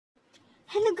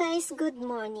Hello guys, good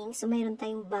morning. So mayroon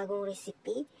tayong bagong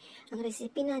recipe. Ang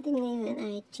recipe natin ngayon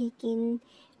ay chicken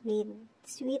with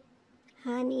sweet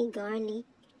honey, garlic,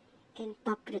 and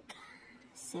paprika.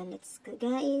 So let's go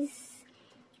guys.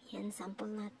 Yan,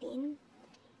 sample natin.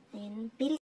 Ayan,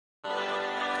 pili.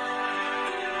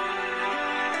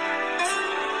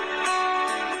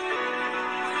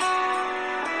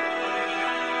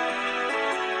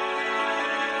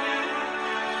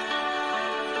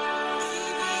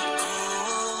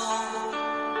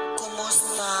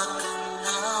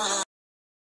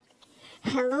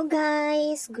 Hello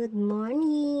guys, good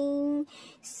morning.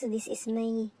 So this is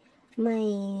my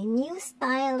new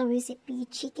style recipe,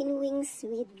 chicken wings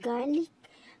with garlic,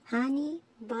 honey,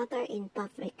 butter, and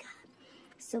paprika.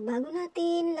 So bago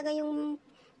natin lagay yung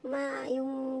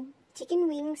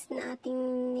chicken wings na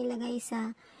ating nilagay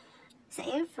sa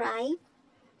air fry.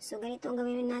 So ganito ang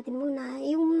gawin natin muna.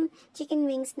 Yung chicken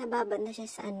wings na babad na siya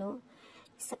sa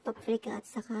sa paprika at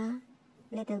saka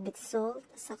little bit salt,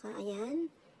 saka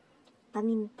ayan,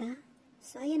 paminta.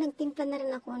 So, ayan, nagtimpla na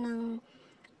rin ako ng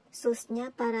sauce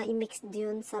niya para i-mix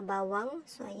yun sa bawang.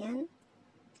 So, ayan.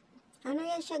 Ano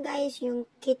yan siya, guys? Yung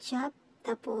ketchup,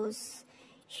 tapos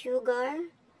sugar,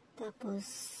 tapos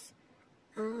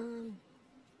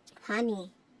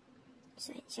honey.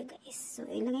 So, ayan siya, guys. So,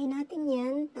 ilagay natin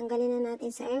yan. Tanggalin na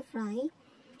natin sa air fry.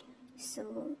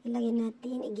 So, ilagay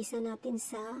natin, igisa natin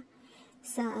sa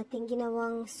ating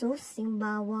ginawang sauce, yung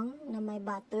bawang na may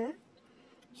butter.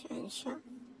 Siyan siya.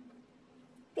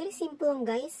 Very simple lang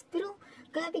guys. Pero,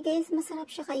 grabe guys,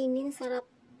 masarap siya kainin. Sarap.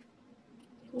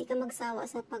 Hindi ka magsawa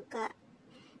sa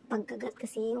pagkagat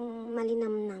kasi yung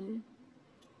malinamnam.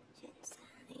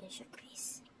 Ayan siya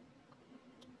guys.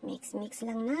 Mix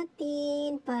lang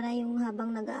natin para yung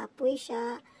habang nag-aapoy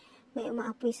siya, may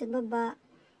umaapoy sa baba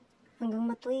hanggang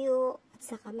matuyo at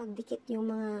saka magdikit yung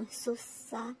mga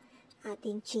sauce sa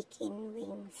ating chicken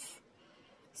wings.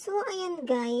 So, ayan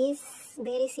guys,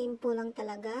 very simple lang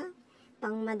talaga,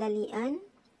 pang madalian,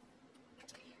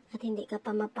 at hindi ka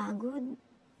pa mapagod.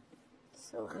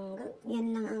 So,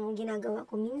 yan lang ang ginagawa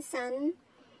ko minsan,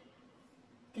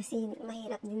 kasi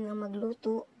mahirap din lang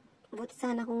magluto. Buti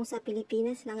sana kung sa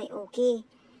Pilipinas lang ay okay.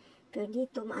 Pero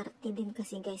dito, maarte din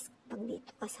kasi guys, pag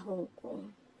dito ka sa Hong Kong.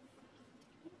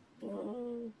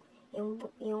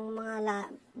 Yung mga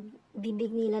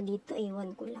bibig nila dito,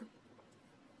 ewan ko lang.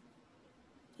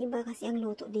 Iba kasi ang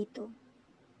luto dito.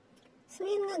 So,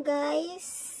 yan nga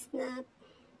guys,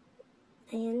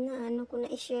 ayan na,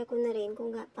 i-share ko na rin kung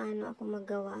paano ako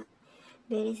magawa.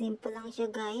 Very simple lang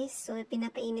siya guys. So,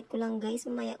 pinapainit ko lang guys,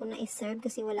 mamaya ko na i-serve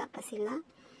kasi wala pa sila.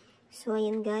 So,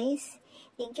 ayan guys.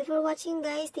 Thank you for watching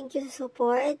guys. Thank you sa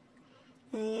support.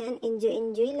 Ayan,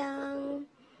 enjoy lang.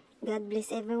 God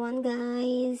bless everyone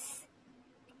guys.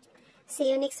 See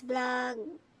you next vlog.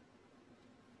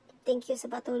 Thank you sa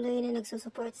patuloy na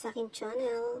nagsusupport sa aking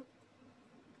channel.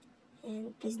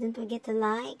 And please don't forget to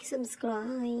like,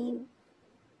 subscribe.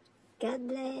 God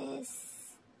bless.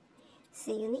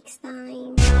 See you next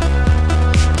time.